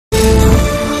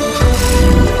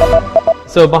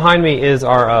So behind me is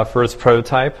our first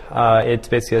prototype. It's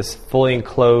basically a fully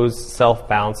enclosed,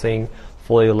 self-balancing,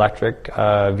 fully electric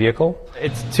vehicle.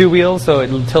 It's two wheels, so it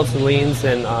tilts and leans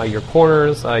in your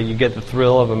corners. You get the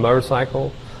thrill of a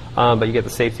motorcycle, but you get the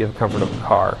safety and comfort of a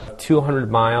car.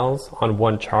 200 miles on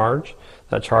one charge.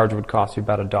 That charge would cost you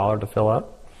about $1 to fill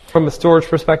up. From a storage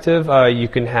perspective, you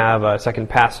can have a second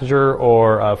passenger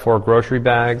or 4 grocery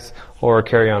bags or a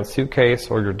carry-on suitcase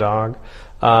or your dog.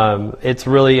 It's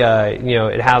really,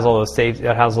 it has all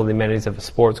the amenities of a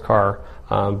sports car,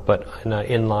 but in an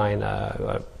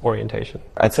inline orientation.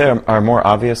 I'd say our more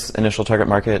obvious initial target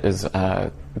market is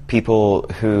people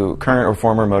who, current or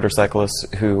former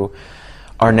motorcyclists who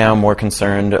are now more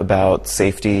concerned about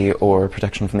safety or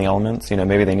protection from the elements.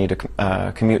 Maybe they need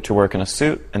to commute to work in a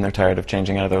suit and they're tired of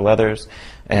changing out of their leathers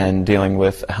and dealing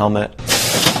with a helmet.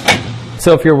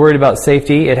 So if you're worried about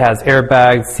safety, it has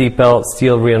airbags, seatbelts,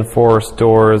 steel reinforced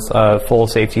doors, full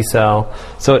safety cell.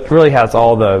 So it really has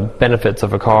all the benefits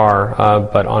of a car,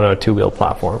 but on a two-wheel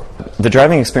platform. The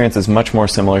driving experience is much more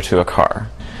similar to a car.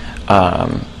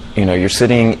 You're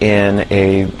sitting in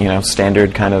a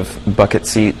standard kind of bucket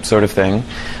seat sort of thing.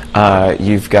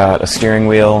 You've got a steering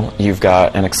wheel, you've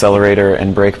got an accelerator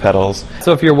and brake pedals.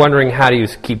 So if you're wondering how do you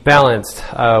keep balanced,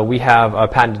 we have a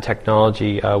patented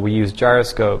technology. We use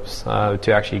gyroscopes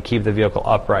to actually keep the vehicle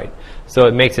upright. So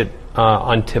it makes it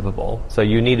untippable. So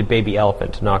you need a baby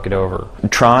elephant to knock it over.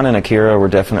 Tron and Akira were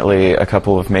definitely a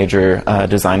couple of major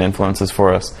design influences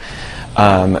for us.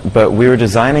 But we were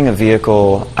designing a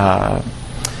vehicle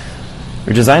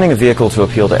to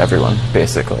appeal to everyone,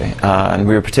 basically. And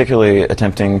we were particularly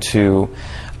attempting to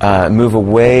move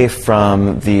away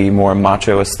from the more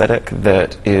macho aesthetic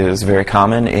that is very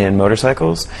common in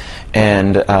motorcycles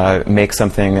and make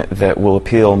something that will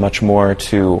appeal much more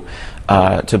to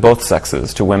both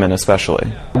sexes, to women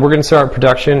especially. We're going to start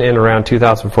production in around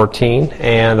 2014,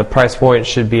 and the price point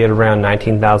should be at around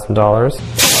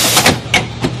 $19,000.